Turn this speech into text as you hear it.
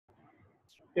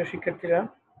প্রিয় শিক্ষার্থীরা,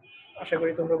 আশা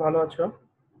করি তোমরা ভালো আছো।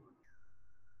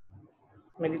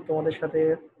 অনেকদিন তোমাদের সাথে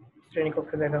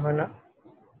শ্রেণীকক্ষে দেখা হয় না,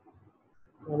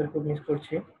 তোমাদের খুব মিস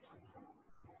করছি।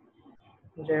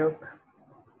 যাই হোক,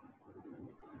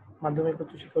 মাধ্যমিক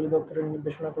উচ্চ শিক্ষা অধিদপ্তরের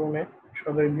নির্দেশনা ক্রমে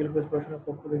সরকারি বিএলপিএস পড়াশোনার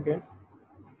পক্ষ থেকে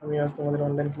আমি আজ তোমাদের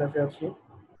অনলাইন ক্লাসে আছি।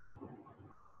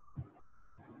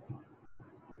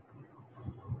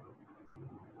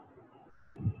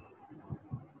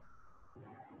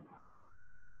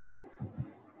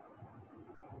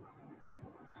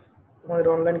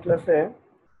 তোমাদের অনলাইন ক্লাসে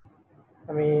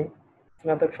আমি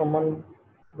স্নাতক সম্মান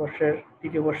বর্ষের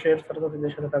তৃতীয় বর্ষের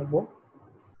ছাত্রছাত্রীদের সাথে থাকবো।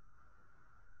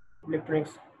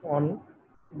 ইলেকট্রনিক্স অন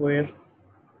বইয়ের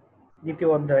দ্বিতীয়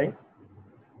অধ্যায়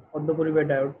অর্ধপরিবাহী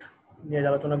ডায়োড নিয়ে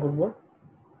আলোচনা করব।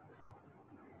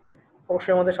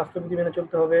 অবশ্যই আমাদের স্বাস্থ্যবিধি মেনে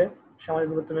চলতে হবে, সামাজিক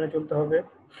দূরত্ব মেনে চলতে হবে,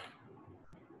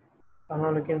 তা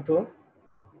নাহলে কিন্তু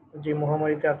যে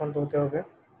মহামারীতে আক্রান্ত হতে হবে।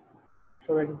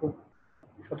 সবাইকে খুব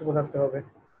সতর্ক থাকতে হবে।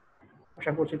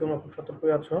 আশা করছি তোমরা খুব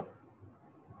সতর্কই আছো।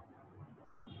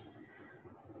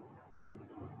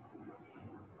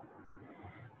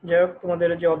 যাই হোক, তোমাদের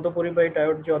যে অর্ধপরিবাহী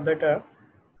ডায়োড যে অধ্যায়টা,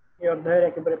 এই অধ্যায়ের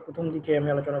একেবারে প্রথম দিকে আমি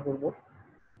আলোচনা করব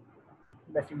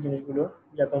বেসিক জিনিসগুলো,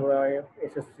 যা তোমরা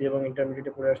এসএসসি এবং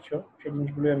ইন্টারমিডিয়েটে পড়ে আসছো। সেই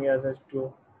জিনিসগুলো আমি আজ একটু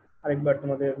আরেকবার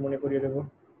তোমাদের মনে করিয়ে দেবো,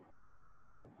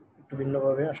 একটু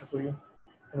ভিন্নভাবে। আশা করি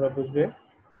তোমরা বুঝবে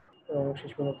এবং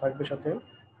শেষ পর্যন্ত থাকবে সাথে।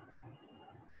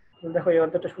 দেখো, এই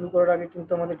অধ্যায়টা শুরু করার আগে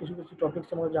কিন্তু আমাদের কিছু কিছু টপিকস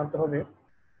আমাদের জানতে হবে।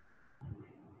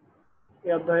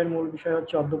 এই অধ্যায়ের মূল বিষয়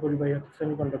হচ্ছে অর্ধপরিবাহী,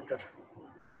 সেমিকন্ডাক্টর।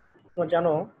 তোমরা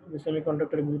জানো যে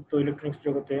সেমিকন্ডাক্টরের গুরুত্ব ইলেকট্রনিক্স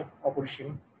জগতে অপরিসীম।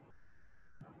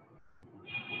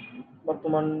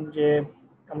 বর্তমান যে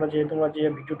তোমরা যে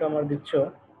ভিডিওটা আমার দিচ্ছ,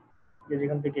 যে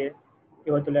যেখান থেকে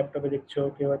কেউ হয়তো ল্যাপটপে দেখছো,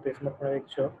 কেউ হয়তো স্মার্টফোনে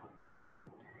দেখছো,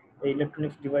 এই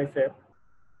ইলেকট্রনিক্স ডিভাইসের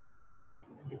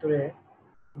ভিতরে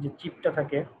যে চিপটা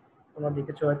থাকে, তোমরা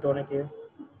দেখেছো হয়তো অনেকে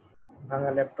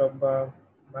ভাঙা ল্যাপটপ বা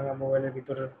ভাঙা মোবাইলের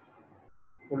ভিতরে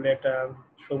করলে একটা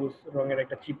সবুজ রঙের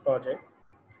একটা চিপ পাওয়া যায়।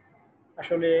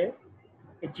 আসলে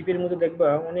এই চিপের মধ্যে দেখবা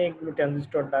অনেকগুলো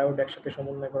ট্রানজিস্টর ডায়োড একসাথে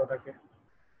সমন্বয় করা থাকে,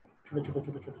 ছোট ছোট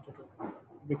ছোট ছোট ছোট।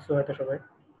 দেখছো হয়তো সবাই।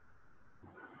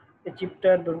 এই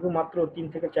চিপটার দৈর্ঘ্য মাত্র 3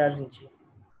 থেকে 4 ইঞ্চি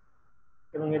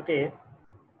এবং এতে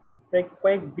প্রায়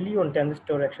কয়েক বিলিয়ন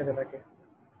ট্রানজিস্টর একসাথে থাকে।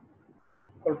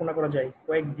 কল্পনা করা যায়,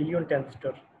 কয়েক বিলিয়ন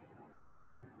ট্রানজিস্টর।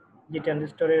 যে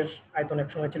ট্রানজিস্টরের আয়তন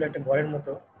একসময় ছিল একটা ঘরের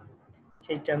মতো,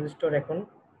 সেই ট্রানজিস্টর এখন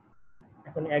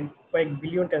এখন কয়েক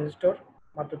বিলিয়ন ট্রানজিস্টর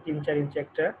মাত্র 3-4 ইঞ্চি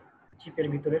একটা চিপের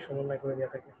ভিতরে সমন্বয় করে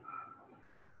দেওয়া থাকে।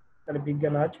 তাহলে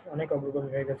বিজ্ঞান আজ অনেক অগ্রগতি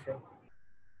হয়ে গেছে।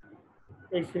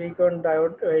 এই সিলিকন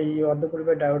ডায়োড, এই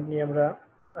অর্ধপরিবাহী ডায়োড নিয়ে আমরা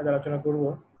আজ আলোচনা করব।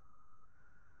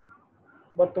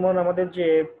 বর্তমান আমাদের যে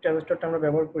ট্রানজিস্টরটা আমরা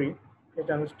ব্যবহার করি, সেই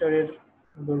ট্রানজিস্টরের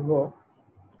দৈর্ঘ্য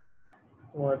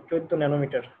 14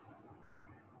 ন্যানোমিটার।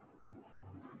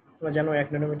 তোমরা জানো 1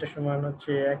 ন্যানোমিটার সমান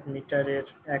হচ্ছে 1 মিটারের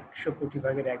 100 কোটি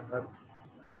ভাগের 1 ভাগ।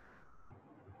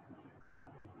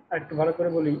 আর একটু ভালো করে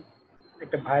বলি,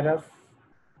 একটা ভাইরাস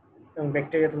এবং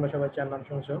ব্যাকটেরিয়া তোমরা সবাই চার নাম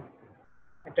শুনছো।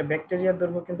 একটা ব্যাকটেরিয়ার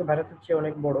দৈর্ঘ্য কিন্তু ভাইরাসের চেয়ে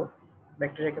অনেক বড়।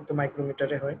 ব্যাকটেরিয়া কিন্তু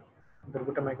মাইক্রোমিটারে হয়,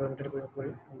 দৈর্ঘ্যটা মাইক্রোমিটারে প্রয়োগ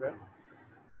করি আমরা।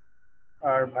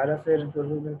 আর ভাইরাসের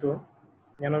দৈর্ঘ্য কিন্তু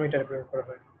ন্যানোমিটারে প্রয়োগ করা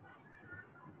হয়।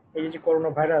 এই যে করোনা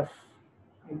ভাইরাস,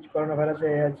 এই যে করোনা ভাইরাসে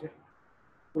আজ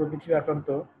পুরো পৃথিবী আক্রান্ত,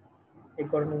 এই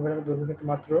করোনা ভাইরাসের দৈর্ঘ্য কিন্তু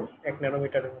মাত্র 1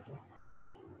 ন্যানোমিটারের মতো।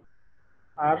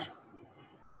 আর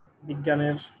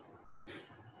বিজ্ঞানের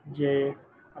যে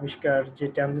আবিষ্কার, যে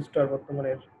ট্রানজিস্টর,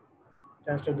 বর্তমানের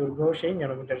ট্রানজিস্টর দৈর্ঘ্য সেই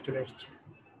ন্যানোমিটারে চলে এসেছে।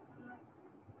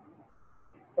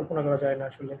 কল্পনা করা যায় না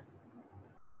আসলে।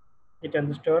 যে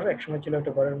ট্রানজিস্টর একসময় ছিল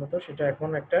একটা ঘরের মতো, সেটা এখন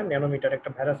একটা ন্যানোমিটার, একটা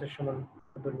ভাইরাসের সমান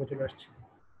দৈর্ঘ্য চলে আসছে।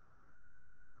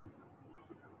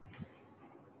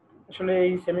 আসলে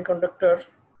এই সেমিকন্ডাক্টর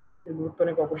এর গুরুত্ব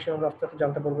অনেক অপরিসীম। আমরা আস্তে আস্তে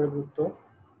জানতে পারবো এর গুরুত্ব।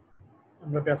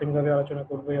 আমরা প্রাথমিকভাবে আলোচনা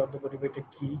করবো এই অর্ধপরিবাহীটা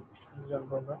কি,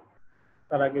 জানবো আমরা।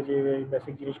 তার আগে যে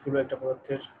বেসিক জিনিসগুলো একটা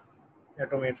পদার্থের,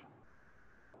 অ্যাটমের,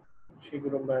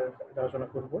 সেগুলো আমরা আলোচনা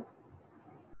করবো।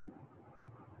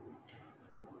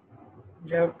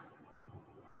 যাই হোক,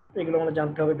 এগুলো আমাদের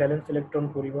জানতে হবে। ব্যালেন্স ইলেকট্রন,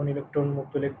 পরিবহন ইলেকট্রন,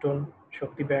 মুক্ত ইলেকট্রন,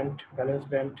 শক্তি ব্যান্ড, ব্যালেন্স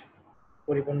ব্যান্ড,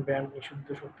 পরিবহন ব্যান্ড, নিষিদ্ধ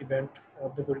শক্তি ব্যান্ড,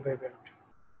 অর্ধপরিবাহী ব্যান্ড।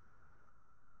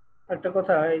 একটা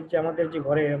কথা, এই যে আমাদের যে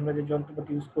ঘরে আমরা যে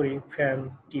যন্ত্রপাতি ইউজ করি, ফ্যান,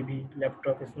 টিভি,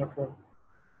 ল্যাপটপ, স্মার্টফোন,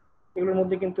 এগুলোর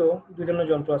মধ্যে কিন্তু দুই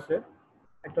ধরনের যন্ত্র আছে।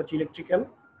 একটা হচ্ছে ইলেকট্রিক্যাল,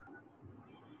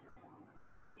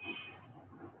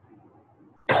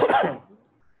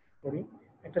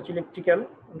 একটা হচ্ছে ইলেকট্রিক্যাল,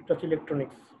 একটা হচ্ছে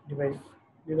ইলেকট্রনিক্স ডিভাইস।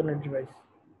 দুই ধরনের ডিভাইস।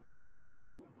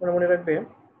 তোমরা মনে রাখবে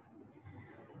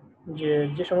যে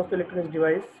যে সমস্ত ইলেকট্রনিক্স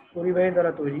ডিভাইস পরিবাহী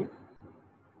দ্বারা তৈরি,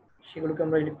 সেগুলোকে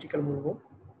আমরা ইলেকট্রিক্যাল বলবো।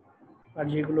 আর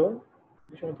যেগুলো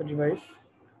যে সমস্ত ডিভাইস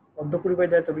অর্ধপরিবাহী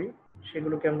দ্বারা তৈরি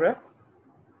সেগুলোকে আমরা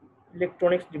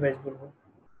ইলেকট্রনিক্স ডিভাইস বলবো।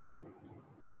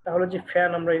 তাহলে যে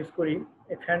ফ্যান আমরা ইউজ করি,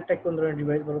 এই ফ্যানটা কোন ধরনের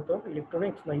ডিভাইস বলতো,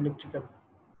 ইলেকট্রনিক্স না ইলেকট্রিক্যাল?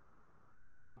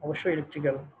 অবশ্যই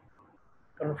ইলেকট্রিক্যাল,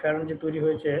 কারণ ফ্যান যে তৈরি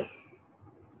হয়েছে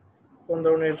কোন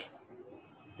ধরনের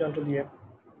যন্ত্র দিয়ে,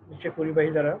 নিশ্চয়ই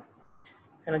পরিবাহী দ্বারা।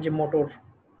 ফ্যানের যে মোটর,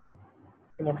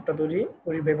 এই মোটরটা তৈরি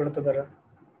পরিবাহী পদার্থ দ্বারা,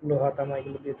 লোহা তামা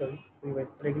এগুলো দিয়ে তৈরি পরিবাহী,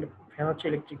 এগুলো ফ্যান হচ্ছে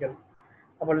ইলেকট্রিক্যাল।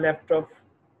 আবার ল্যাপটপ,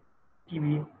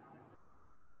 টিভি,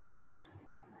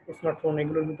 স্মার্টফোন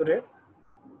এগুলোর ভিতরে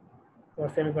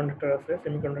তোমার সেমিকন্ডাক্টর আছে,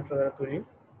 সেমিকন্ডাক্টর দ্বারা তৈরি,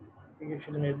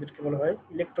 সেজন্য এদেরকে বলা হয়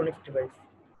ইলেকট্রনিক্স ডিভাইস।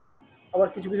 আবার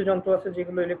কিছু কিছু যন্ত্র আছে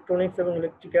যেগুলো ইলেকট্রনিক্স এবং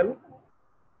ইলেকট্রিক্যাল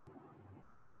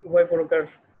উভয় প্রকার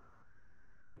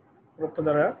পদার্থ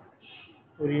দ্বারা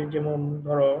তৈরি। যেমন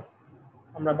ধরো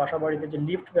আমরা বাসা বাড়িতে যে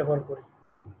লিফট ব্যবহার করি,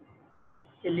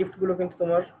 এই লিফটগুলো কিন্তু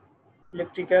তোমার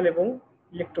ইলেকট্রিক্যাল এবং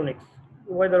ইলেকট্রনিক্স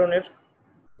উভয় ধরনের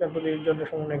যন্ত্র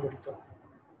সমন্বয়ে গঠিত।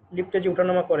 লিফটে যে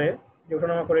ওঠানামা করে,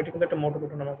 এটি কিন্তু একটা মোটর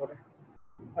ওঠানামা করে,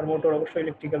 আর মোটর অবশ্যই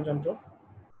ইলেকট্রিক্যাল যন্ত্র।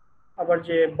 আবার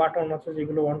যে বাটন আছে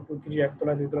যেগুলো 1 2 3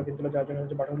 একতলা দুইতলা তিনতলা যার জন্য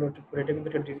যে বাটনগুলো ঠিক করে, এটা কিন্তু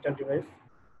একটা ডিজিটাল ডিভাইস,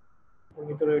 ওর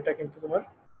ভিতরে এটা কিন্তু তোমার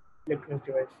ইলেকট্রনিক্স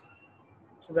ডিভাইস।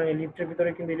 সুতরাং এই লিফটের ভিতরে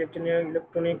কিন্তু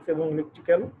ইলেকট্রনিক্স এবং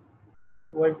ইলেকট্রিক্যাল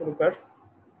উভয় প্রকার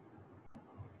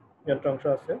যন্ত্রাংশ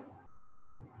আছে।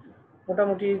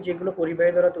 মোটামুটি যেগুলো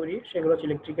পরিবাহী দ্বারা তৈরি সেগুলো হচ্ছে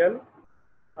ইলেকট্রিক্যাল,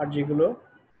 আর যেগুলো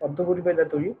অর্ধপরিবাহী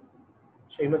দ্বারা তৈরি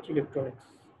সেগুলো হচ্ছে ইলেকট্রনিক্স।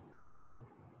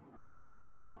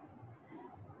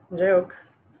 যাই হোক,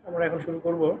 আমরা এখন শুরু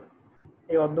করব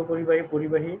এই অর্ধপরিবাহী,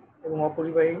 পরিবাহী এবং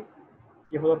অপরিবাহী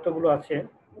যে পদার্থগুলো আছে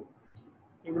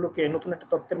এগুলোকে নতুন একটা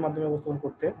তত্ত্বের মাধ্যমে উপস্থাপন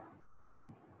করতে।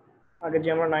 আগে যে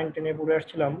আমরা 9 10-এ পড়ে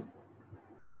আসছিলাম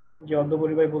যে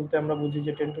অর্ধপরিবাহী বলতে আমরা বুঝি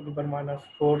যে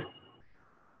 10⁻⁴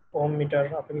 ওহম মিটার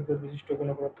আপেক্ষিক বিশিষ্ট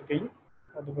কোনো পদার্থকেই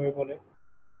অর্ধপরিবাহী বলে,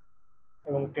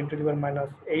 এবং 10⁻⁸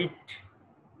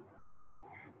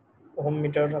 ওহম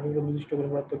মিটার আপেক্ষিক বিশিষ্ট কোনো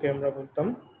পদার্থকে আমরা বলতাম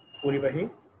পরিবাহী,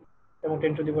 এবং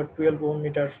 10⁻12 ওহম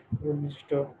মিটার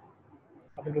বিশিষ্ট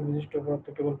আপেক্ষিক বিশিষ্ট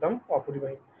পদার্থকে বলতাম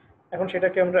অপরিবাহী। এখন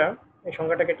সেটাকে আমরা এই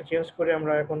সংজ্ঞাটাকে একটু চেঞ্জ করে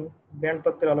আমরা এখন ব্যান্ড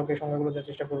তত্ত্বের আলোকে সংজ্ঞাগুলো দেওয়ার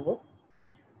চেষ্টা করব।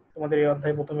 তোমাদের এই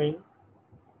অধ্যায় প্রথমেই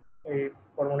এই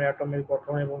পরমাণু অ্যাটমের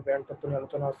গঠন এবং ব্যান্ড তত্ত্ব নিয়ে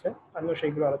আলোচনা আছে, আমিও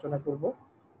সেইগুলো আলোচনা করব,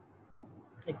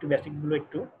 একটু বেসিকগুলো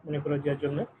একটু মনে করে দেওয়ার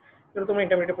জন্য, যেটা তোমরা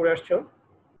ইন্টারমিডিয়েটে পড়ে আসছো।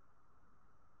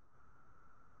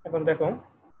 এখন দেখো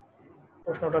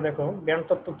প্রশ্নটা, দেখো ব্যান্ড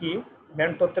তত্ত্ব কি?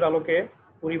 ব্যান্ড তত্ত্বের আলোকে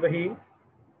পরিবাহী,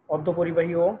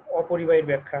 অর্ধপরিবাহী ও অপরিবাহীর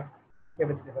ব্যাখ্যা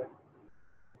ভেবে দিতে হয়।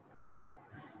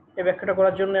 এই ব্যাখ্যাটা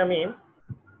করার জন্য আমি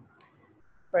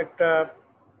কয়েকটা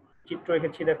চিত্র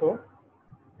এঁকেছি। দেখো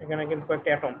এখানে কিন্তু কয়েকটা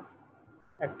অ্যাটম,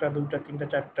 1 2 3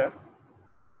 4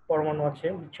 পরমাণু আছে,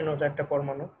 বিচ্ছিন্ন 4টা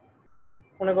পরমাণু।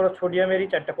 মনে করো সোডিয়ামেরই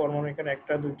 4টা পরমাণু, এখানে 1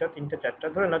 2 3 4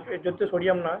 ধরে না, যদি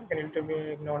সোডিয়াম না, এখানে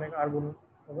অনেক আর্গন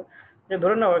হবে, যে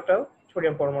ধরে নাও একটা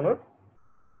সোডিয়াম পরমাণুর,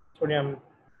 সোডিয়াম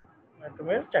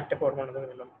অ্যাটমের 4টা পরমাণু ধরে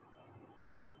নিলাম।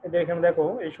 এদের এখানে দেখো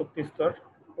এই শক্তি স্তর,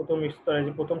 প্রথম স্তর,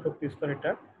 যে প্রথম শক্তি স্তর,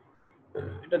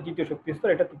 এটা দ্বিতীয় শক্তি স্তর,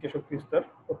 এটা তৃতীয় শক্তি স্তর,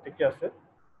 প্রত্যেকটি আছে।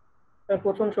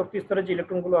 প্রথম শক্তি স্তরে যে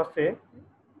ইলেকট্রনগুলো আছে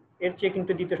এর চেয়ে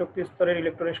কিন্তু দ্বিতীয় শক্তি স্তরের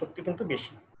ইলেকট্রনের শক্তি কিন্তু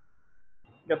বেশি,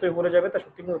 যতই উপরে যাবে তার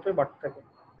শক্তি কিন্তু ততই বাড়তে থাকে।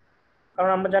 কারণ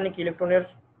আমরা জানি কি ইলেকট্রনের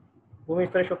ভূমি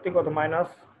স্তরের শক্তি কত,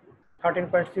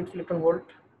 -13.6 ইলেকট্রন ভোল্ট,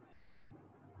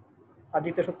 আর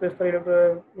দ্বিতীয় শক্তি স্তরের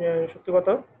শক্তি কত,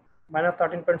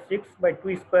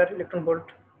 -13.6/2² ইলেকট্রন ভোল্ট।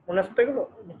 মনে আছে তো এগুলো?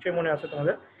 নিশ্চয়ই মনে আছে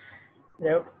তোমাদের।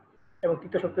 যাই হোক, এবং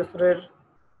তৃতীয় শক্তি স্তরের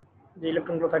যে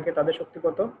ইলেকট্রনগুলো থাকে তাদের শক্তি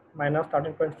কত,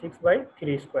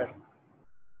 -13.6/3²,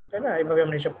 তাই না? এইভাবে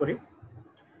আমরা হিসাব করি।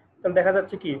 তাহলে দেখা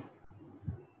যাচ্ছে কি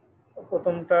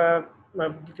প্রথমটা,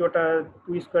 দ্বিতীয়টা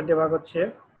 2² দিয়ে ভাগ হচ্ছে,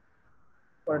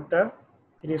 পরেরটা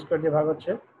 3² দিয়ে ভাগ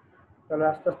হচ্ছে। তাহলে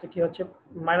আস্তে আস্তে কি হচ্ছে,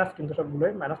 মাইনাস, কিন্তু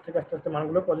সবগুলোই মাইনাস থেকে আস্তে আস্তে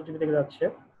মানগুলো পজিটিভ দিকে যাচ্ছে,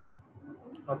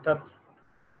 অর্থাৎ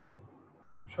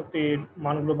শক্তির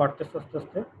মানগুলো বাড়তেছে আস্তে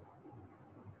আস্তে।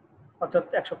 অর্থাৎ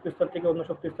এক শক্তি স্তর থেকে অন্য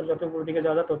শক্তি স্তর যত উপরের দিকে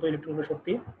যাওয়া যায় তত ইলেকট্রনগুলোর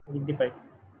শক্তি বৃদ্ধি পায়।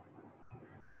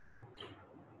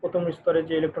 প্রথম স্তরে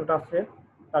যে ইলেকট্রনটা আছে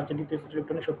তার চেয়ে দ্বিতীয় স্তরের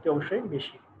ইলেকট্রনের শক্তি অবশ্যই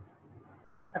বেশি।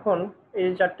 এখন এই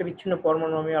 4টে বিচ্ছিন্ন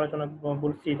পরমাণু আমি আলোচনা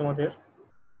বলছি তোমাদের।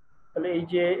 তাহলে এই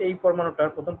যে এই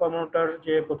পরমাণুটার, প্রথম পরমাণুটার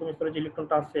যে প্রথম স্তরে যে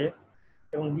ইলেকট্রনটা আছে,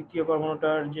 এবং দ্বিতীয়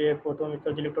পরমাণুটার যে প্রথম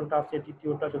স্তরে যে ইলেকট্রনটা আছে,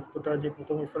 তৃতীয়টা চতুর্থটার যে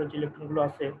প্রথম স্তরে যে ইলেকট্রনগুলো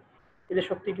আছে, এদের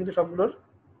শক্তি কিন্তু সবগুলোর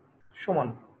সমান।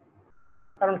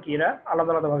 কারণ কি, এরা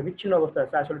আলাদা আলাদাভাবে বিচ্ছিন্ন অবস্থায়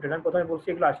আছে, আইসোলেটেড। আমি প্রথমে বলছি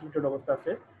এগুলো আইসোলেটেড অবস্থা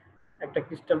আছে, একটা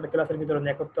ক্রিস্টাল বা গ্লাসের ভিতরে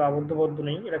একত্র আবদ্ধবদ্ধ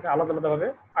নেই, এটাকে আলাদা আলাদাভাবে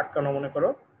আটকানো। মনে করো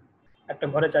একটা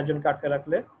ঘরে 4 জনকে আটকে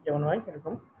রাখলে যেমন হয়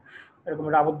এরকম, এরকম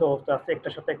একটা আবদ্ধ অবস্থা আছে,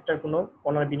 একটার সাথে একটার কোনো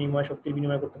কণার বিনিময়, শক্তির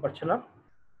বিনিময় করতে পারছে না,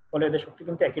 ফলে এদের শক্তি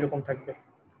কিন্তু একই রকম থাকবে।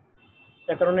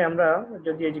 যার কারণে আমরা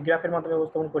যদি এই যে গ্রাফের মাধ্যমে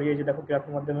উপস্থাপন করি, এই যে দেখো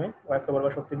গ্রাফের মাধ্যমে কয়েকটা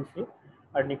বরাবর শক্তি দিচ্ছি,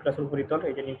 আর নিউক্লিয়াসের উপরিতল,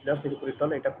 এই যে নিউক্লিয়াস এর উপরিতল,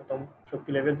 এটা প্রথম শক্তি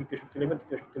লেভেল, দ্বিতীয় শক্তি লেভেল,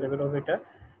 তৃতীয় শক্তি লেভেল হবে এটা।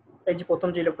 এই যে প্রথম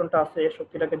যে ইলেকট্রনটা আছে এর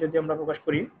শক্তিটাকে যদি আমরা প্রকাশ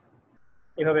করি,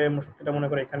 এভাবে শক্তিটা মনে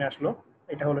করে এখানে আসলো,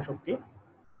 এটা হলো শক্তি।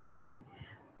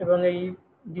 এবং এই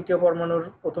দ্বিতীয় পরমাণুর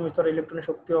প্রথম স্তরের ইলেকট্রনের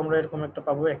শক্তিও আমরা এরকম একটা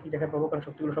পাবো, একই জায়গায় পাবো, কারণ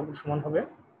শক্তিগুলো সবগুলো সমান হবে,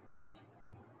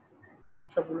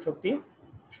 সবগুলো শক্তি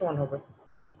সমান হবে,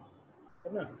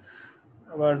 তাই না?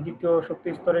 আবার দ্বিতীয় শক্তি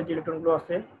স্তরের যে ইলেকট্রনগুলো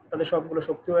আছে তাদের সবগুলো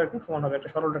শক্তিও একদম সমান হবে, একটা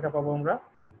সরল রেখা পাবো আমরা।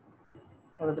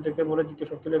 আমরা যেটাকে বলে দ্বিতীয়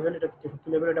শক্তি লেভেল, এটা তৃতীয় শক্তি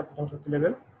লেভেল, এটা প্রথম শক্তি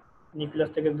লেভেল।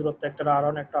 নিউক্লিয়াস থেকে দূরত্ব একটা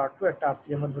R1, একটা R2, একটা R3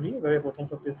 আমরা ধরি, এভাবে প্রথম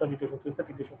শক্তি স্তর, দ্বিতীয় শক্তি স্তর,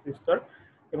 তৃতীয় শক্তি স্তর,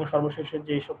 এবং সর্বশেষে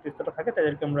যে শক্তি স্তরটা থাকে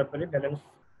তাদেরকে আমরা বলি ভ্যালেন্স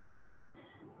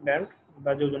ব্যান্ড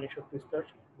বা যৌজনিক শক্তি স্তর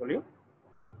বলি।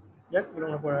 যাক, এগুলো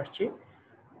আমরা পরে আসছি।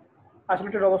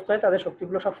 আইসোলেটেড অবস্থায় তাদের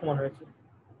শক্তিগুলো সব সমান হয়েছে,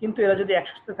 কিন্তু এরা যদি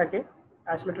একসাথে থাকে,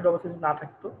 আইসোলেটেড অবস্থায় যদি না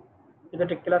থাকতো, যদি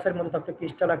একটা ক্লাসের মধ্যে থাকতো,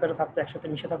 ক্রিস্টাল আকারে থাকতো, একসাথে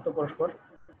মিশে থাকতো পরস্পর,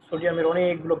 সোডিয়ামের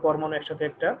অনেকগুলো পরমাণু একসাথে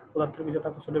একটা পদার্থের ভিতরে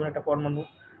থাকতো, সোডিয়ামের একটা পরমাণু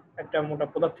একটা মোটা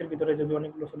পদার্থের ভিতরে যদি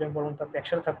অনেকগুলো সোডিয়াম পরমাণু থাকতো,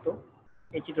 একসাথে থাকতো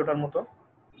এই চিত্রটার মতো।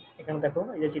 এখানে দেখো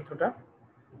এই যে চিত্রটা,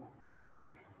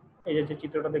 এই যে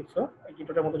চিত্রটা দেখছো, এই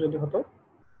চিত্রটার মতো যদি হতো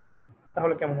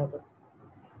তাহলে কেমন হতো?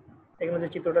 এখানে যে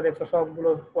চিত্রটা দেখছো, সবগুলো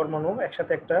পরমাণু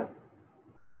একসাথে একটা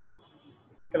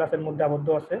ক্লাসের মধ্যে আবদ্ধ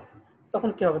আছে, তখন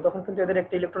কি হবে? তখন কিন্তু এদের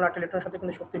একটা ইলেকট্রন আরেকটা ইলেকট্রনের সাথে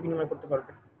কিন্তু শক্তি বিনিময় করতে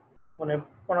পারবে, মানে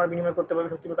কণার বিনিময় করতে পারবে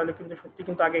শক্তি। তাহলে কিন্তু শক্তি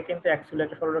কিন্তু আগে কিন্তু এক ছিল,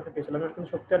 একটা সরলরেখা পেয়েছিলাম, এবার কিন্তু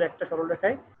শক্তি আর একটা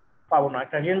সরলরেখায় পাবো না,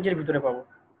 একটা রেঞ্জের ভিতরে পাবো।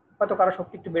 হয়তো কারো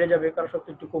শক্তি একটু বেড়ে যাবে, কারো শক্তি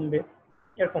একটু কমবে,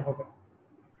 এরকম হবে,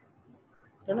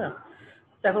 তাই না?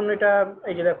 এখন এটা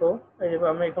এই যে দেখো, এই যে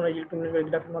আমি এখন এই ইলেকট্রনের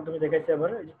গ্রাফের মাধ্যমে দেখাইছি।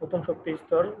 আবার এই যে প্রথম শক্তি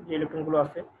স্তর যে ইলেকট্রনগুলো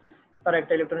আছে, তার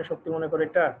একটা ইলেকট্রনের শক্তি মনে করো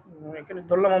এটা, এখানে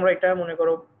ধরলাম আমরা, এটা মনে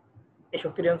করো এই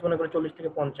শক্তির রেঞ্জ মনে করো 40 থেকে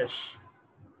 50।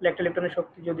 একটা ইলেকট্রনের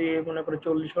শক্তি যদি মনে করো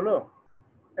 40 হলো,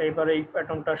 এইবার এই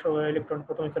অ্যাটমটা ইলেকট্রন,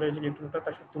 প্রথম স্তরের যে ইলেকট্রনটা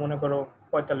তার শক্তি মনে করো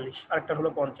 45, আরেকটা হলো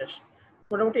 50।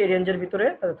 মোটামুটি এই রেঞ্জের ভিতরে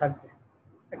তাদের থাকবে,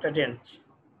 একটা রেঞ্জ,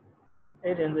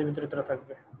 এই রেঞ্জের ভিতরে তারা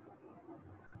থাকবে,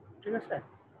 ঠিক আছে?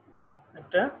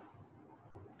 একটা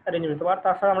রেঞ্জের ভিতরে। আর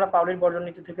তাছাড়া আমরা পাউলির বর্জন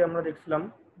নীতি থেকে আমরা দেখছিলাম,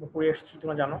 পড়ে এসেছি,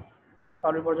 তোমরা জানো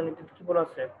পাউলির বর্জন নীতিতে কি বলা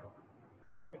আছে?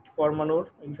 একটি পরমাণুর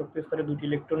এই শক্তি স্তরে দুটি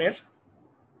ইলেকট্রনের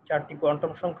 4টি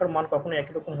কোয়ান্টাম সংখ্যার মান কখনো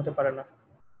একই রকম হতে পারে না।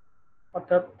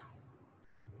 অর্থাৎ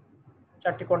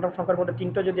 4টি কোয়ান্টাম সংখ্যার মধ্যে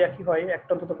 3টা যদি একই হয়,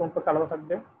 একটা অন্তত কমপক্ষে আলাদা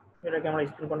থাকবে, এটাকে আমরা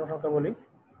স্পিন কোয়ান্টাম সংখ্যা বলি,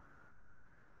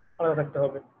 আলাদা থাকতে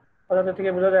হবে। অর্থাৎ এর থেকে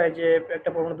বোঝা যায় যে একটা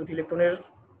পরমাণু দুটি ইলেকট্রনের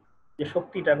যে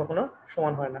শক্তিটা কখনো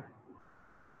সমান হয় না,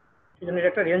 সেই জন্য এটা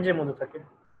একটা রেঞ্জের মধ্যে থাকে,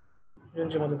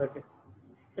 রেঞ্জের মধ্যে থাকে।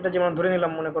 এটা যেমন ধরে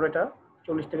নিলাম, মনে করো এটা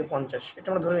 40 থেকে 50, এটা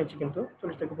আমরা ধরে নিচ্ছি, কিন্তু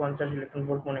 40 থেকে 50 ইলেকট্রন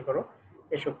ভোল্ট মনে করো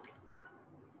এই শক্তি।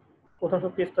 প্রথম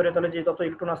শক্তি স্তরে তাহলে যে যত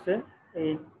ইলেকট্রন আছে এই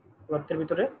পদার্থের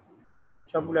ভিতরে,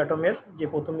 সবগুলো অ্যাটমের যে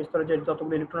প্রথম স্তরে যে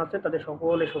যতগুলো ইলেকট্রন আছে তাদের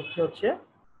সকলের শক্তি হচ্ছে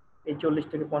এই 40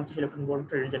 থেকে 50 ইলেকট্রন ভোল্ট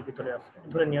রেঞ্জের ভিতরে আছে,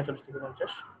 ধরে নিয়ে 40 থেকে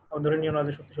 50। আবার ধরে নিও না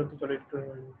যে সত্যি সত্যি 40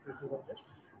 থেকে 50,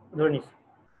 ধরে নিচ্ছি।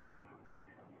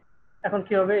 এখন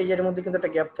কি হবে? এই এর মধ্যে কিন্তু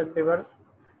একটা গ্যাপ থাকবে। এবার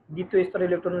দ্বিতীয় স্তরের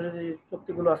ইলেকট্রনের যে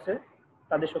শক্তিগুলো আছে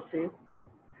তাদের শক্তি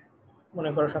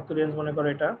মনে করো শক্তি রেঞ্জ, মনে করো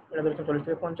এটা এটা ধরছি 40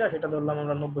 থেকে 50, এটা ধরলাম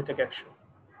আমরা 90 থেকে 100।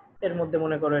 এর মধ্যে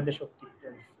মনে করো এদের শক্তি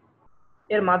রেঞ্জ,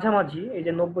 এর মাঝামাঝি এই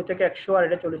যে 90 থেকে 100 আর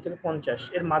এটা 40 থেকে 50,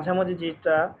 এর মাঝামাঝি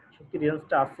যেটা শক্তি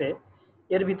রেঞ্জটা আছে,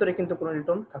 এর ভিতরে কিন্তু কোনো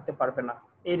ইলেকট্রন থাকতে পারবে না,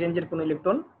 এই রেঞ্জের কোনো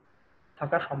ইলেকট্রন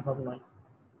থাকা সম্ভব নয়।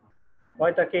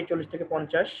 হয় তাকে এই 40 থেকে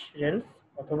 50 রেঞ্জ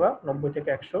অথবা 90 থেকে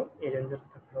 100 এই রেঞ্জের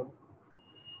থাকতে হবে।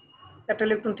 একটা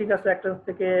ইলেকট্রন ঠিক আছে একটা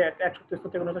থেকে এক শক্তি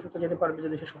স্তর থেকে অন্য শক্তি যেতে পারবে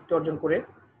যদি সে শক্তি অর্জন করে।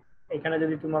 এখানে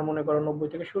যদি তোমার মনে করো 90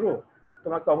 থেকে শুরু,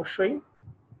 তোমাকে অবশ্যই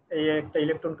এই একটা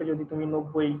ইলেকট্রনকে যদি তুমি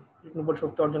 90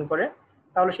 শক্তি অর্জন করে,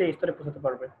 তাহলে সেই স্তরে পৌঁছাতে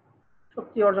পারবে।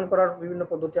 শক্তি অর্জন করার বিভিন্ন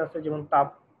পদ্ধতি আছে, যেমন তাপ,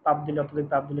 তাপ দিলে, অত্যধিক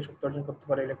তাপ দিলে শক্তি অর্জন করতে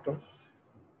পারে ইলেকট্রন,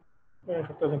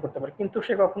 শক্তি অর্জন করতে পারে। কিন্তু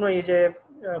সে কখনোই এই যে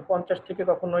 50 থেকে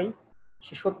কখনোই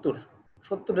সে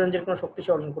 70 রেঞ্জের কোনো শক্তি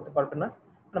সে অর্জন করতে পারবে না,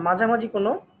 মানে মাঝামাঝি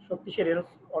কোনো শক্তি সে রেঞ্জ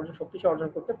শক্তি সে অর্জন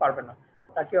করতে পারবে না।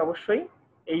 তাকে অবশ্যই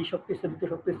এই শক্তি স্তর, দ্বিতীয়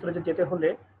শক্তি স্তরে যেতে হলে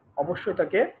অবশ্যই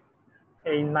তাকে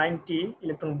এই 90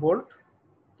 ইলেকট্রন ভোল্ট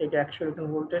থেকে 100 ইলেকট্রন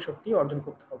ভোল্টের শক্তি অর্জন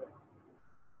করতে হবে।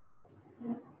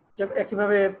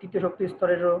 একইভাবে তৃতীয় শক্তি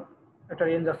স্তরেরও একটা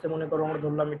রেঞ্জ আছে, মনে করো আমরা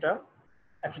ধরলাম এটা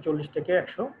 140 থেকে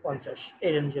 150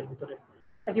 এই রেঞ্জের ভিতরে।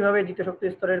 একইভাবে দ্বিতীয় শক্তি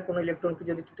স্তরের কোনো ইলেকট্রনকে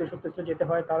যদি তৃতীয় শক্তি স্তরে যেতে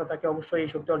হয়, তাহলে তাকে অবশ্যই এই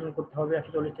শক্তি অর্জন করতে হবে,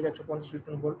 140 থেকে 150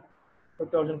 ইলেকট্রন ভোল্ট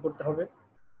শক্তি অর্জন করতে হবে।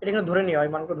 এটা কিন্তু ধরে নেওয়া,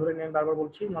 এই মানগুলো ধরে নেওয়া, আমি বারবার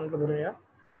বলছি মানগুলো ধরে নেওয়া,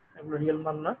 এগুলো রিয়েল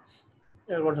মান না,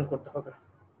 অর্জন করতে হবে।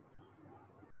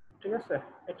 ঠিক আছে,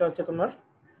 এটা হচ্ছে তোমার।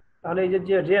 তাহলে এই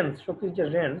যে রেঞ্জ, শক্তির যে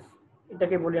রেঞ্জ,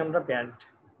 এটাকে বলি আমরা ব্যান্ড।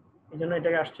 এই জন্য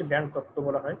এটাকে আসছে ব্যান্ড তত্ত্ব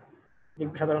বলা হয়।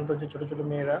 দেখবে সাধারণত যে ছোট ছোট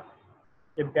মেয়েরা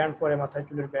যে ব্যান্ড পরে মাথায়,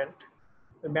 চুলের ব্যান্ড,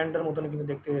 ওই ব্যান্ডের মতনই কিন্তু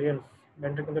দেখতে রেঞ্জ।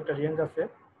 ব্যান্ডের কিন্তু একটা রেঞ্জ আছে,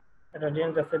 একটা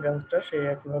রেঞ্জ আছে ব্যান্ডটা, সেই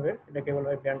একইভাবে এটাকে বলা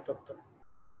হয় ব্যান্ড তত্ত্ব।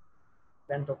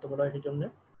 ব্যান্ড তত্ত্ব বলা হয় সেই জন্য।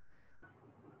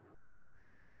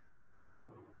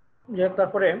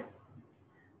 তারপরে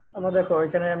আমরা দেখো,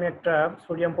 এখানে আমি একটা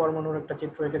সোডিয়াম পরমাণুর একটা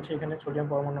চিত্র এঁকেছি। এখানে সোডিয়াম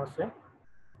পরমাণু আছে,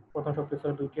 প্রথম শক্তি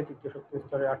স্তরে 2টি, তৃতীয় শক্তি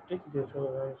স্তরে 8টি, তৃতীয়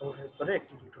সর্বশেষ স্তরে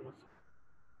 1টি ইলেকট্রন আছে।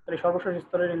 তাহলে সর্বশেষ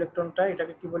স্তরের ইলেকট্রনটা,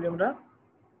 এটাকে কি বলি আমরা?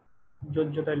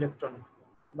 যোজ্যতা ইলেকট্রন,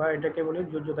 বা এটাকে বলি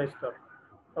যোজ্যতা স্তর।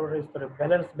 সর্বশেষ স্তরে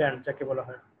ভ্যালেন্স ব্যান্ড যাকে বলা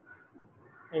হয়,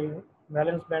 এই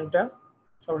ভ্যালেন্স ব্যান্ডটা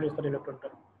সর্বশেষ স্তরের ইলেকট্রনটা।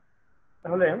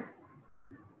 তাহলে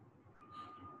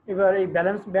এবার এই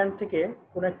ব্যালেন্স ব্যান্ড থেকে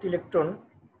কোন একটি ইলেকট্রন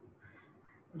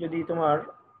যদি তোমার,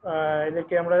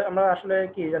 এদেরকে আমরা আমরা আসলে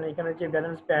কি জানি, এখানে যে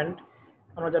ব্যালেন্স ব্যান্ড,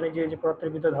 আমরা জানি যে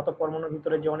পদার্থের ভিতরে, ধাতব পরমাণুর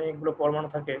ভিতরে যে অনেকগুলো পরমাণু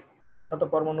থাকে, ধাতব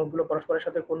পরমাণুগুলো পরস্পরের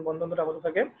সাথে কোন বন্ধন দ্বারা আবদ্ধ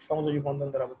থাকে? সমযোজী বন্ধন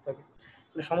দ্বারা আবদ্ধ থাকে।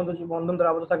 সমযোজী বন্ধন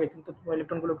দ্বারা আবদ্ধ থাকে, কিন্তু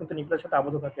ইলেকট্রনগুলো কিন্তু নিউক্লিয়াসের সাথে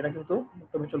আবদ্ধ থাকে, এরা কিন্তু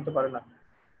মুক্তভাবে চলতে পারে না।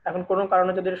 এখন কোনো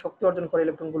কারণে যদি শক্তি অর্জন করে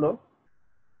ইলেকট্রনগুলো,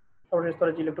 সর্বশেষ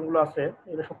স্তরে যে ইলেকট্রনগুলো আছে,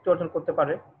 এরা শক্তি অর্জন করতে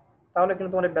পারে, তাহলে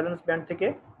কিন্তু তোমার ব্যালেন্স ব্যান্ড থেকে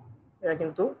এরা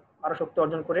কিন্তু আরো শক্তি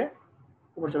অর্জন করে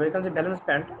উপরে যাবে। এখানে যে ব্যালেন্স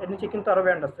ব্যান্ড, এর নিচে কিন্তু আরো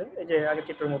ব্যান্ড আছে, এই যে আগের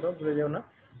চিত্রের মতো, ভুলে যেও না।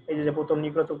 এই যে প্রথম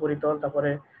নিউক্লিয়াস উপরিতল, তারপরে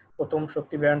প্রথম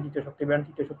শক্তি ব্যান্ড, দ্বিতীয় শক্তি ব্যান্ড,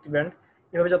 তৃতীয় শক্তি ব্যান্ড,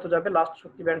 এভাবে যত যাবে, লাস্ট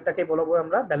শক্তি ব্যান্ডটাকে বলবো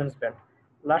আমরা ব্যালেন্স ব্যান্ড।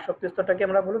 লাস্ট শক্তি স্তরটাকে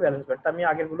আমরা বলবো ব্যালেন্স ব্যান্ড। আমি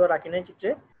আগের গুলো রাখি নাই চিত্রে,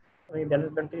 আমি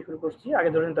ব্যালেন্স ব্যান্ড থেকে শুরু করছি। আগে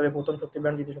ধরে নিতে হবে প্রথম শক্তি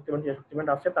ব্যান্ড, দ্বিতীয় শক্তি ব্যান্ড, তৃতীয় শক্তি ব্যান্ড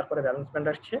আছে, তারপরে ব্যালেন্স ব্যান্ড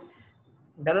আসছে।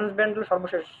 ব্যালেন্স ব্যান্ড হলো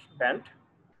সর্বশেষ ব্যান্ড।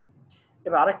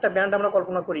 এবার আরেকটা ব্যান্ড আমরা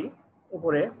কল্পনা করি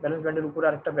উপরে, ব্যালেন্স ব্যান্ডের উপরে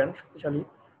আরেকটা ব্যান্ড, শক্তিশালী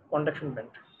কন্ডাকশন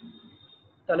ব্যান্ড।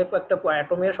 তাহলে একটা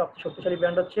অ্যাটমের সবচেয়ে শক্তিশালী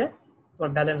ব্যান্ড হচ্ছে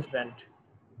তোমার ব্যালেন্স ব্যান্ড।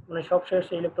 মানে সবশেষ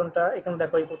এই ইলেকট্রনটা, এখানে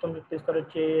দেখো এই প্রথম শক্তি স্তরের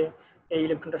চেয়ে এই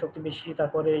ইলেকট্রনটা শক্তি বেশি,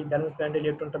 তারপরে এই ব্যালেন্স ব্যান্ডের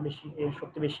ইলেকট্রনটা বেশি, এর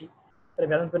শক্তি বেশি। তাহলে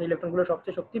ব্যালেন্স ব্যান্ড ইলেকট্রনগুলো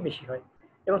সবচেয়ে শক্তি বেশি হয়।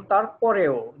 এবং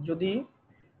তারপরেও যদি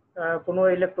কোনো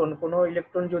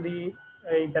ইলেকট্রন যদি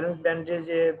এই ব্যালেন্স ব্যান্ডের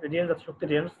যে রেঞ্জ আছে, শক্তির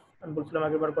রেঞ্জ আমি বলছিলাম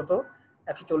আগেরবার কত,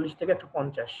 140 থেকে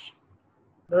 150,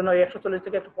 ধরুন ওই 140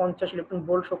 থেকে 150 ইলেকট্রন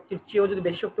ভোল্ট শক্তির চেয়েও যদি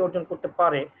বেশি শক্তি অর্জন করতে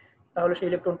পারে, তাহলে সেই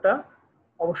ইলেকট্রনটা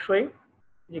অবশ্যই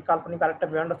যে কাল্পনিক আরেকটা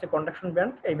ব্যান্ড আছে কন্ডাকশন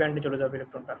ব্যান্ড, এই ব্যান্ডে চলে যাবে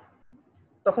ইলেকট্রনটা।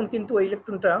 তখন কিন্তু ওই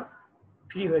ইলেকট্রনটা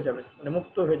ফ্রি হয়ে যাবে, মানে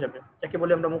মুক্ত হয়ে যাবে, যাকে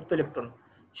বলি আমরা মুক্ত ইলেকট্রন।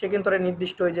 সে কিন্তু আর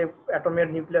নির্দিষ্ট ওই যে অ্যাটমের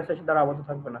নিউক্লিয়াসের দ্বারা আবদ্ধ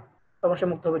থাকবে না, তখন সে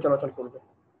মুক্তভাবে চলাচল করবে।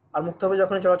 আর মুক্তভাবে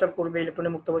যখন চলাচল করবে,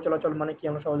 ইলেকট্রনের মুক্তভাবে চলাচল মানে কি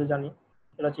আমরা সহজে জানি,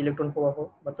 সেটা হচ্ছে ইলেকট্রন প্রবাহ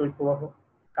বা তড়িৎ প্রবাহ,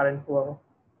 কারেন্ট প্রবাহ,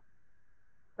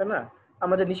 তাই না?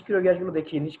 আমরা যে নিষ্ক্রিয় গ্যাসগুলো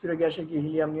দেখি, নিষ্ক্রিয় গ্যাসে কি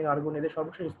হিলিয়াম, নিয়ন, আর্গন, এদের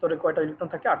সর্বশেষ স্তরে কয়টা ইলেকট্রন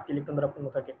থাকে? 8টি ইলেকট্রন দ্বারা পূর্ণ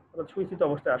থাকে, অর্থাৎ সুইচিত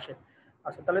অবস্থায় আসে।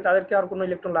 আচ্ছা, তাহলে তাদেরকে আর কোনো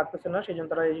ইলেকট্রন লাগতেছে না, সেই জন্য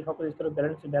তারা এই সকল স্তরের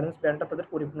ব্যালেন্স ব্যান্ডটা তাদের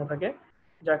পরিপূর্ণ থাকে,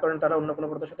 যার কারণে তারা অন্য কোনো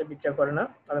পদার্থের সাথে বিক্রিয়া করে না,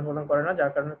 আদান প্রদান করে না,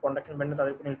 যার কারণে কন্ডাকশন ব্যান্ডে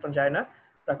তাদের কোনো ইলেকট্রন যায় না,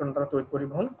 যার কারণে তারা তড়িৎ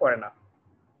পরিবহন করে না।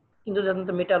 কিন্তু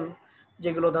সাধারণত মেটাল,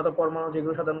 যেগুলো ধাতব পরমাণু,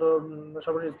 যেগুলো সাধারণত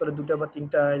সর্বশেষ স্তরে 2টা বা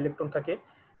 3টা ইলেকট্রন থাকে,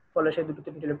 ফলে সেই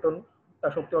 2-3টি ইলেকট্রন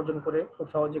তার শক্তি অর্জন করে খুব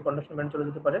সহজে কন্ডাকশন ব্যান্ড চলে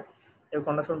যেতে পারে, এবং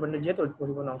কন্ডাকশন ব্যান্ডে যে তড়িৎ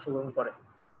পরিবহনে অংশগ্রহণ করে।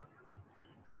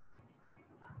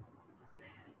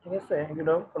 ঠিক আছে,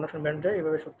 এগুলো কন্ডাকশন ব্যান্ডে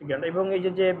এইভাবে শক্তি জ্ঞান। এবং এই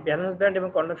যে ব্যালেন্স ব্যান্ড এবং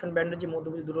কন্ডাকশন ব্যান্ডের যে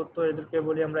মধ্যবর্তী দূরত্ব, এদেরকে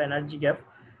বলি আমরা এনার্জি গ্যাপ।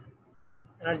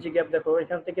 এনার্জি গ্যাপ দেখো,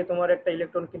 এখান থেকে তোমার একটা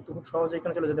ইলেকট্রন কিন্তু খুব সহজে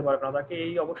এখানে চলে যেতে পারবে না, তাকে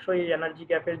এই অবশ্যই এনার্জি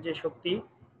গ্যাপের যে শক্তি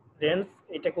রেঞ্জ,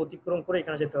 এটাকে অতিক্রম করে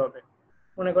এখানে যেতে হবে।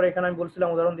 মনে করো এখানে আমি বলছিলাম,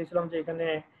 উদাহরণ দিয়েছিলাম যে এখানে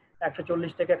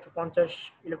 140 থেকে 150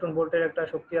 ইলেকট্রন ভোল্টের একটা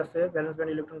শক্তি আছে, ব্যালেন্স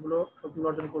ব্যান্ড ইলেকট্রনগুলো শক্তি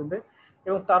অর্জন করবে।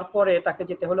 এবং তারপরে তাকে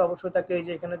যেতে হলে অবশ্যই তাকে, এই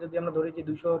যে এখানে যদি আমরা ধরি যে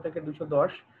 200 থেকে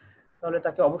 210, তাহলে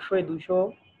তাকে অবশ্যই 200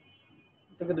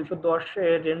 থেকে 210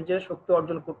 এর রেঞ্জে শক্তি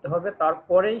অর্জন করতে হবে,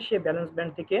 তারপরেই সে ব্যালেন্স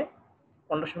ব্যান্ড থেকে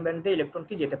কন্ডাকশন ব্যান্ডে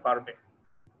ইলেকট্রনটি যেতে পারবে।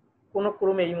 কোনো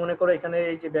ক্রমে, এই মনে করো এখানে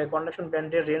এই যে কন্ডাকশন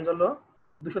ব্যান্ডের রেঞ্জ হলো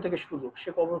 200 থেকে শুরু, সে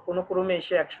কোনো ক্রমে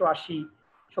এসে 180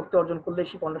 শক্তি অর্জন করলে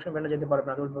সে কন্ডাকশন ব্যান্ডে যেতে পারবে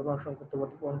না,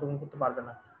 অংশগ্রহণ করতে পারবে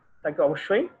না। তাকে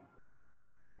অবশ্যই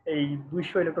এই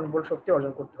 200 ইলেকট্রন ভোল্ট শক্তি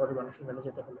অর্জন করতে হবে কন্ডাকশন ব্যান্ডে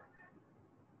যেতে হলে।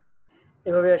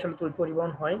 এভাবে আসলে তড়িৎ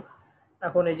পরিবহন হয়।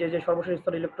 এখন এই যে সর্বশেষ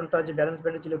স্তরের ইলেকট্রনটা, যে ব্যালেন্স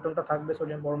ব্যান্ডের যে ইলেকট্রনটা থাকবে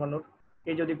সোডিয়াম পরমাণুর,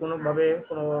 এই যদি কোনোভাবে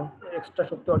কোনো এক্সট্রা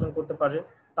শক্তি অর্জন করতে পারে,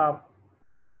 তাপ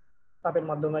তাপের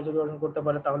মাধ্যমে যদি অর্জন করতে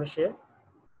পারে, তাহলে সে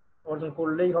অর্জন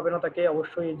করলেই হবে না, তাকে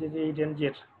অবশ্যই এই যে এই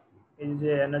রেঞ্জের, এই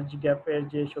যে এনার্জি গ্যাপের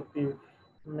যে শক্তি,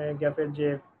 গ্যাপের যে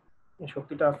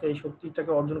শক্তিটা আছে, এই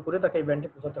শক্তিটাকে অর্জন করে তাকে এই ব্যান্ডে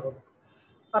পৌঁছাতে হবে।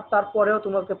 আর তারপরেও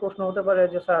তোমাকে প্রশ্ন হতে পারে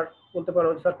যে স্যার, বলতে পারো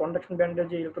স্যার কন্ডাকশন ব্যান্ডের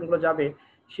যে ইলেকট্রনগুলো যাবে,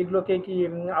 সেগুলোকে কি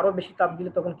আরো বেশি তাপ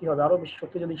দিলে তখন কি হবে, আরো বেশি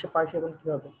শক্তি যদি সে পায় তখন কি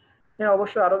হবে? হ্যাঁ,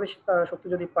 অবশ্যই আরো বেশি শক্তি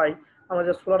যদি পাই, আমরা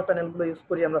যে সোলার প্যানেলগুলো ইউজ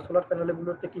করি, আমরা সোলার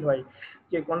প্যানেলগুলোতে কি হয়,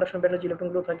 যে কন্ডাকশন ব্যান্ডের যে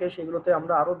ইলেকট্রনগুলো থাকে সেগুলোতে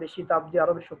আমরা আরো বেশি তাপ দিয়ে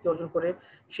আরো বেশি শক্তি অর্জন করে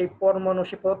সেই পরমাণু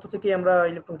সেই পদার্থ থেকে আমরা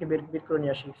ইলেকট্রনকে বের করে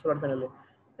নিয়ে আসি সোলার প্যানেলে।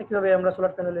 একইভাবে আমরা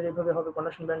সোলার প্যানেলের এইভাবে হবে,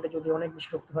 কন্ডাকশন ব্যান্ডে যদি অনেক বেশি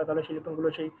শক্তি হয় তাহলে সেই ইলেকট্রনগুলো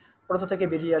সেই পদার্থ থেকে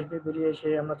বেরিয়ে আসবে, বেরিয়ে এসে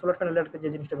আমরা সোলার প্যানেলের যে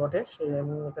জিনিসটা ঘটে সেই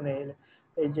এখানে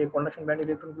এই যে কন্ডাকশন ব্যান্ড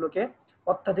ইলেকট্রনগুলোকে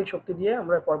অত্যাধিক শক্তি দিয়ে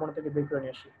আমরা পরমাণু থেকে বের করে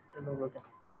নিয়ে আসি ইলেকট্রনগুলোকে।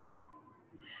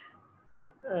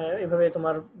 এভাবে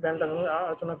তোমার ব্যান্ড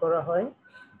আলোচনা করা হয়।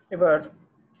 এবার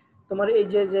তোমার এই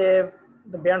যে যে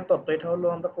ব্যান্ড তত্ত্ব, এটা হলো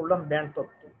আমরা করলাম ব্যান্ড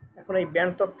তত্ত্ব। এখন এই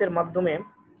ব্যান্ড তত্ত্বের মাধ্যমে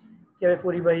কিভাবে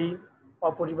পরিবাহী,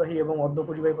 অপরিবাহী এবং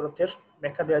অর্ধপরিবাহী পদার্থের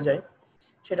ব্যাখ্যা দেওয়া যায়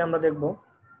সেটা আমরা দেখব।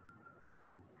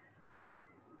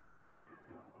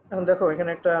 এখন দেখো এখানে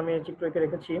একটা আমি চিত্র এঁকে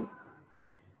রেখেছি,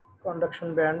 কন্ডাকশন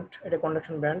ব্যান্ড, এটা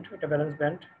কন্ডাকশন ব্যান্ড, এটা ব্যালেন্স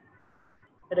ব্যান্ড,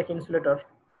 এটা কি ইনসুলেটর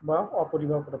বা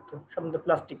অপরিবাহী পদার্থ, সাধারণত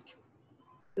প্লাস্টিক।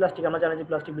 প্লাস্টিক আমরা জানি যে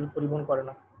প্লাস্টিক বিদ্যুৎ পরিবহন করে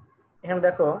না। এখানে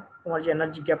দেখো তোমার যে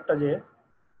এনার্জি গ্যাপটা, যে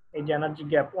এই যে এনার্জি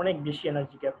গ্যাপ, অনেক বেশি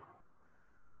এনার্জি গ্যাপ।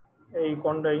 এই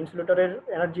ইনসুলেটরের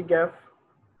এনার্জি গ্যাপ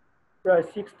প্রায়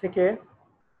 6 থেকে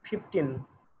 15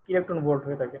 ইলেকট্রন ভোল্ট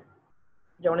হয়ে থাকে,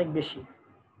 যা অনেক বেশি।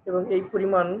 এবং এই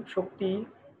পরিমাণ শক্তি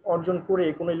অর্জন করে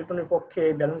কোনো ইলেকট্রনের পক্ষে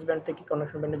ব্যালেন্স ব্যান্ড থেকে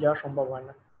কন্ডাকশন ব্যান্ডে যাওয়া সম্ভব হয়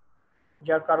না,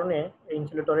 যার কারণে এই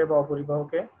ইনসুলেটরে বা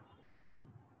অপরিবাহকে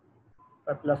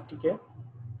বা প্লাস্টিকে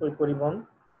ওই পরিবহন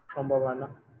সম্ভব হয় না।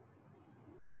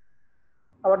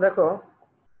 আবার দেখো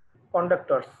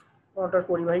কন্ডাক্টরস, কন্ডাক্টর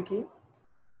পরিবাহী কি,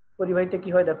 পরিবাহীতে কি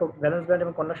হয় দেখো, ব্যালেন্স ব্যান্ড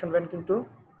এবং কন্ডাকশন ব্যান্ড কিন্তু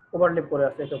ওভারল্যাপ করে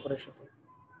আছে একে অপরের সাথে।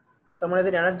 তার মানে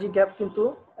এদের এনার্জি গ্যাপ কিন্তু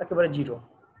একেবারে জিরো।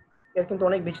 এর কিন্তু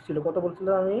অনেক বেশি ছিল, কত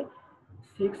বলছিলাম আমি,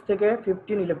 6 থেকে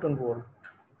 15 ইলেকট্রন ভোল্ট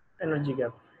এনার্জি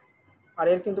গ্যাপ। আর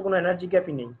এর কিন্তু কোনো এনার্জি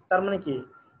গ্যাপই নেই। তার মানে কি,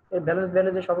 এই ব্যালেন্স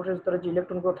ব্যান্ডে যে সর্বশেষ স্তরে যে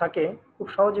ইলেকট্রনগুলো থাকে খুব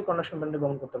সহজেই কন্ডাকশন ব্যান্ডে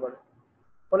গমন করতে পারে।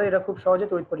 ফলে এরা খুব সহজে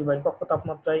তড়িৎ পরিবাহী, কক্ষ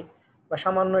তাপমাত্রায় বা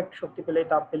সামান্য একটু শক্তি পেলেই,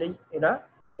 তাপ পেলেই এরা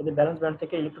এদের ব্যালেন্স ব্যান্ড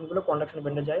থেকে ইলেকট্রনগুলো কন্ডাকশন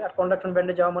ব্যান্ডে যায়। আর কন্ডাকশন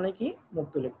ব্যান্ডে যাওয়া মানে কি,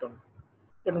 মুক্ত ইলেকট্রন,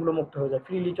 ইলেকট্রনগুলো মুক্ত হয়ে যায়,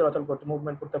 ফ্রিলি চলাচল করতে,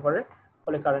 মুভমেন্ট করতে পারে,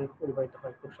 ফলে কারেন্ট পরিবাহিত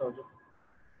হয় খুব সহজে।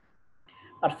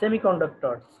 আর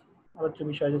সেমিকন্ডাক্টরস আলোচ্য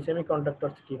বিষয়, যে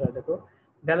সেমিকন্ডাক্টরস কি হয় দেখো,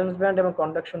 ব্যালেন্স ব্যান্ড এবং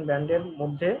কন্ডাকশন ব্যান্ডের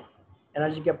মধ্যে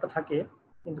এনার্জি গ্যাপটা থাকে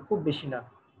কিন্তু খুব বেশি না।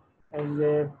 এই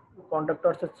যে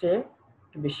কন্ডাক্টরসের চেয়ে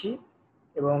একটু বেশি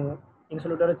এবং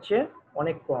ইনসুলেটরের চেয়ে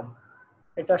অনেক কম।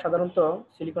 এটা সাধারণত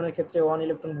সিলিকনের ক্ষেত্রে 1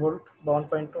 ইলেকট্রন ভোল্ট বা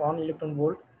 1.1 ইলেকট্রন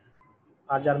ভোল্ট,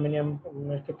 আর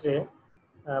জার্মেনিয়ামের ক্ষেত্রে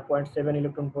 0.7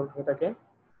 ইলেকট্রন ভোল্ট হয়ে থাকে।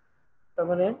 তার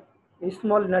মানে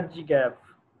small energy gap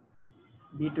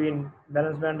between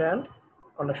valence band and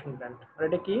conduction band. আর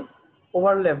এটা কি,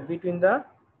 overlap between the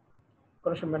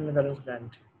conduction band and valence band.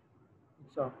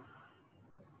 So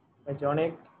এই যে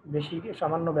অনেক বেশি,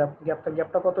 সামান্য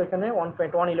গ্যাপটা কত এখানে,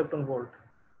 1.1 ইলেকট্রন ভোল্ট,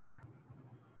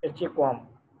 এর চেয়ে কম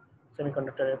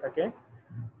সেমিকন্ডাক্টরে থাকে।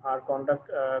 আর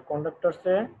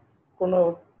কন্ডাক্টরসে কোনো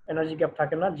এনার্জি গ্যাপ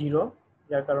থাকে না, জিরো,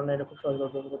 যার কারণে এটা খুব সহজে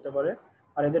অর্জন করতে পারে।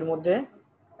 আর এদের মধ্যে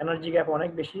এনার্জি গ্যাপ অনেক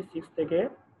বেশি, 6 থেকে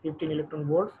 15 ইলেকট্রন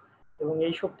ভোল্ট, এবং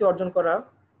এই শক্তি অর্জন করা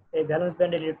এই ভ্যালেন্স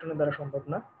ব্যান্ডের ইলেকট্রনের দ্বারা সম্ভব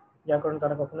না, যার কারণে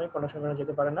তারা কখনোই কন্ডাকশন ব্যান্ডে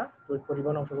যেতে পারে না, তড়িৎ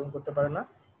পরিবহনে অংশগ্রহণ করতে পারে না।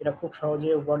 এরা খুব সহজে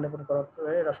ওভারল্যাপ করার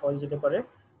পরে এরা সহজে যেতে পারে,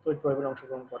 তড়িৎ পরিবহনে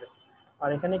অংশগ্রহণ করে। আর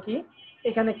এখানে কি,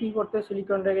 এখানে কি করতে,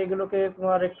 সিলিকনটাকে এগুলোকে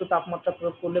তোমার একটু তাপমাত্রা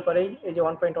প্রয়োগ করলে পারেই এই যে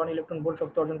 1.1 ইলেকট্রন ভোল্ট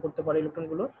শক্তি অর্জন করতে পারে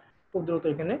ইলেকট্রনগুলো, খুব দ্রুত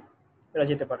এখানে এরা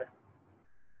যেতে পারে,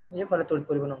 যে ফলে তড়িৎ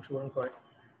পরিবহনে অংশগ্রহণ করে।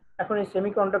 এখন এই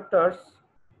সেমিকন্ডাক্টরস,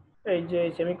 এই যে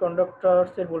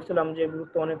সেমিকন্ডাক্টরস এর বলছিলাম যে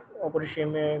গুরুত্ব অনেক অপরিসীম,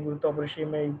 গুরুত্ব অপরিসীম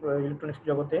এই ইলেকট্রনিক্স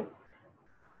জগতে।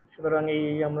 সুতরাং এই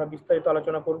আমরা বিস্তারিত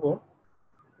আলোচনা করব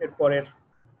এর পরের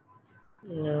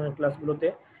ক্লাসগুলোতে।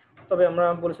 তবে আমরা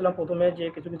বলেছিলাম প্রথমে যে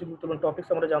কিছু কিছু গুরুত্বপূর্ণ টপিকস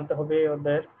আমরা জানতে হবে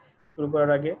অধ্যায়ের শুরু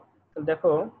করার আগে। তো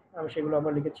দেখো আমি সেগুলো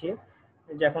আবার লিখেছি,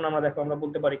 যে এখন আমরা দেখো আমরা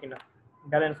বলতে পারি কিনা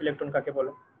ভ্যালেন্স ইলেকট্রন কাকে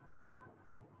বলে।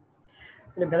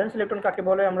 ভ্যালেন্স ইলেকট্রন কাকে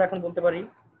বলে আমরা এখন বলতে পারি,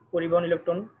 পরিবহন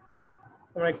ইলেকট্রন।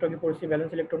 আমরা একটু আগে পড়েছি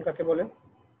ভ্যালেন্স ইলেকট্রন কাকে বলে,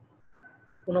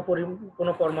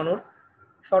 কোনো পরমাণুর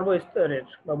সর্বস্তরের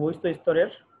বা বহিস্থ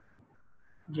স্তরের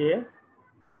যে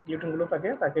ইলেকট্রনগুলো থাকে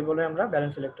তাকে বলে আমরা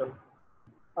ভ্যালেন্স ইলেকট্রন।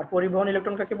 আর পরিবহন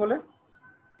ইলেকট্রন কাকে বলে,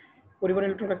 পরিবহন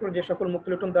ইলেকট্রন কাকে বলে, যে সকল মুক্ত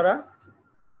ইলেকট্রন দ্বারা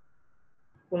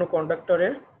কোনো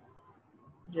কন্ডাক্টরের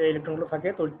যে ইলেকট্রনগুলো থাকে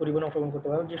তড়িৎ পরিবহনে অংশগ্রহণ করতে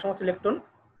পারে। যে সমস্ত ইলেকট্রন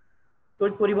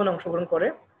তড়িৎ পরিবহনে অংশগ্রহণ করে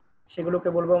সেগুলোকে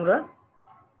বলবো আমরা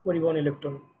পরিবহন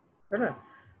ইলেকট্রন, তাই না?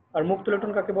 আর মুক্ত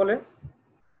ইলেকট্রন কাকে বলে,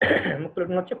 মুক্ত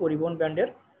ইলেকট্রন হচ্ছে পরিবহন ব্যান্ডের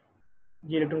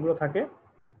যে ইলেকট্রনগুলো থাকে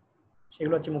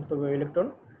সেগুলো হচ্ছে মুক্ত ইলেকট্রন,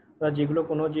 যেগুলো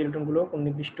কোনো যে ইলেকট্রনগুলো কোনো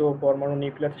নির্দিষ্ট পরমাণু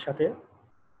নিউক্লিয়াসের সাথে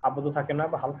আবদ্ধ থাকে না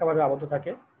বা হালকাভাবে আবদ্ধ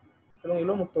থাকে এবং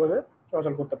এগুলো মুক্তভাবে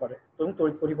চলাচল করতে পারে এবং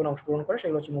তড়িৎ পরিবহনে অংশগ্রহণ করে,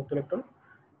 সেগুলো হচ্ছে মুক্ত ইলেকট্রন।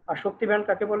 আর শক্তি ব্যান্ড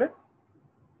কাকে বলে,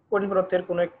 কোন পদার্থের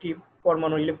কোনো একটি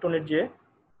পরমাণু ইলেকট্রনের যে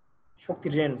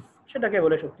শক্তির রেঞ্জ সেটাকে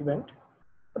বলে শক্তি ব্যান্ড।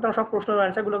 তো সব প্রশ্নের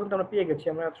অ্যান্সারগুলো কিন্তু আমরা পেয়ে গেছি,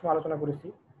 আমরা সময় আলোচনা করেছি।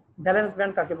 ব্যালেন্স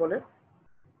ব্যান্ড কাকে বলে?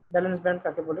 ব্যালেন্স ব্যান্ড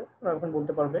কাকে বলে তোমরা এখন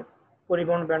বলতে পারবে।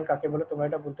 পরিবহন ব্যান্ড কাকে বলে তোমরা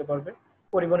এটা বলতে পারবে।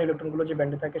 পরিবহন ইলেকট্রনগুলো যে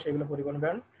ব্যান্ডে থাকে সেগুলো পরিবহন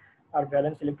ব্যান্ড। আর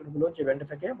ব্যালেন্স ইলেকট্রনগুলো যে ব্যান্ডে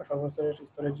থাকে বা সর্বস্তরের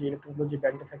স্তরের যে ইলেকট্রনগুলো যে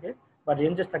ব্যান্ডে থাকে বা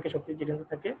রেঞ্জে থাকে, শক্তির যে রেঞ্জে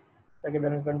থাকে তাকে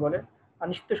ব্যালেন্স ব্যান্ড বলে। আর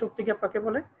নিশ্চিত শক্তি গ্যাপ কাকে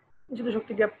বলে? নিশ্চিত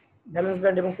শক্তি গ্যাপ ব্যালেন্স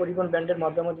ব্যান্ড এবং পরিবহন ব্যান্ডের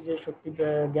মাঝামাঝি যে শক্তি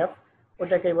গ্যাপ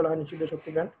ওটাকেই বলা হয় নিষিদ্ধ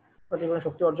শক্তি ব্যান্ড। প্রতিবহন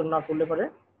শক্তি অর্জন না করলে পারে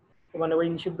মানে ওই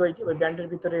নিষিদ্ধ ওই ব্যান্ডের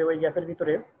ভিতরে ওই গ্যাপের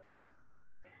ভিতরে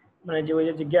মানে যে ওই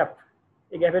যে গ্যাপ,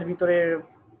 এই গ্যাপের ভিতরে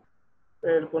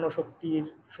এর কোনো শক্তির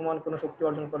সমান কোনো শক্তি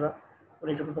অর্জন করা কোনো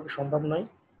ইলেকট্রনের পক্ষে সম্ভব নয়।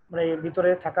 মানে এর ভিতরে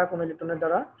থাকা কোনো ইলেকট্রনের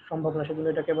দ্বারা সম্ভব নয়,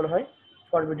 সেজন্য এটাকে বলা হয়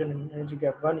ফরবিডেন এনার্জি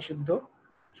গ্যাপ বা নিষিদ্ধ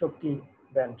শক্তি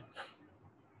ব্যান্ড।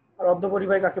 আর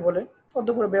অর্ধপরিবাহী কাকে বলে?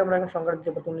 অর্ধপরিবাহী আমরা এখন সংজ্ঞা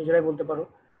দিতে পারবো, তুমি নিজেরাই বলতে পারো।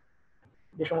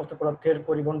 যে সমস্ত পদার্থের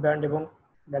পরিবহন ব্যান্ড এবং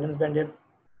ব্যালেন্স ব্যান্ডের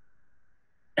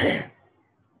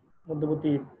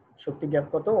মধ্যবর্তী শক্তি গ্যাপ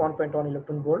কত? 1.1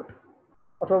 ইলেকট্রন ভোল্ট।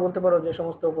 অথবা বলতে পারো যে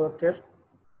সমস্ত পদার্থের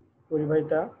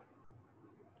পরিবাহিতা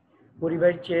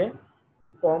পরিবাহীর চেয়ে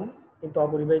কম কিন্তু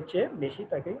অপরিবাহীর চেয়ে বেশি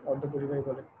তাকে অর্ধপরিবাহী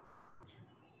বলে।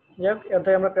 যাই হোক,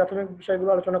 অধ্যায়ে আমরা প্রাথমিক বিষয়গুলো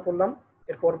আলোচনা করলাম।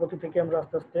 এর পরবর্তী থেকে আমরা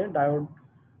আস্তে আস্তে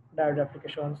ডায়োড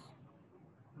অ্যাপ্লিকেশনস,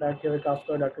 ডায়োড কীভাবে কাজ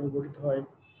করে, ডায়োড কীভাবে গঠিত হয়,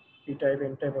 পি টাইপ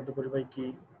এন টাইপ অর্ধপরিবাহী কী,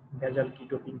 ভেজাল কী,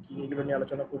 ডোপিং কী, এগুলো নিয়ে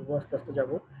আলোচনা করবো, আস্তে আস্তে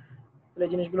যাবো। তাহলে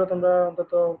এই জিনিসগুলো তোমরা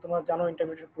অন্তত তোমরা জানো,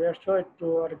 ইন্টারমিডিয়েট পড়ে আসছো, একটু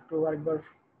আরেকবার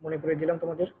মনে করে দিলাম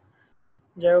তোমাদের।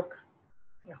 যাই হোক,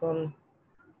 এখন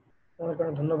তোমাদেরকে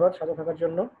অনেক ধন্যবাদ সাথে থাকার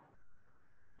জন্য।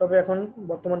 তবে এখন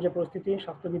বর্তমান যে পরিস্থিতি,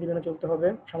 স্বাস্থ্যবিধি মেনে চলতে হবে,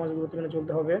 সামাজিক দূরত্ব মেনে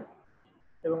চলতে হবে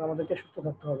এবং আমাদেরকে সুস্থ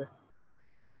থাকতে হবে।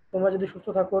 তোমরা যদি সুস্থ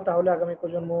থাকো তাহলে আগামী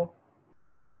প্রজন্ম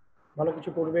ভালো কিছু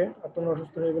করবে, আর তোমরা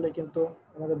অসুস্থ হয়ে গেলে কিন্তু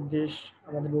আমাদের দেশ,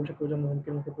 আমাদের ভবিষ্যৎ প্রজন্ম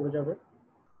হুমকির মুখে পড়ে যাবে।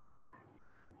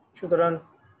 সুতরাং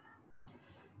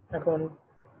এখন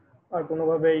আর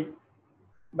কোনোভাবেই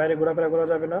বাইরে ঘোরাফেরা করা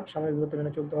যাবে না, সামাজিক দূরত্ব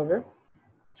মেনে চলতে হবে।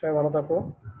 সবাই ভালো থাকো।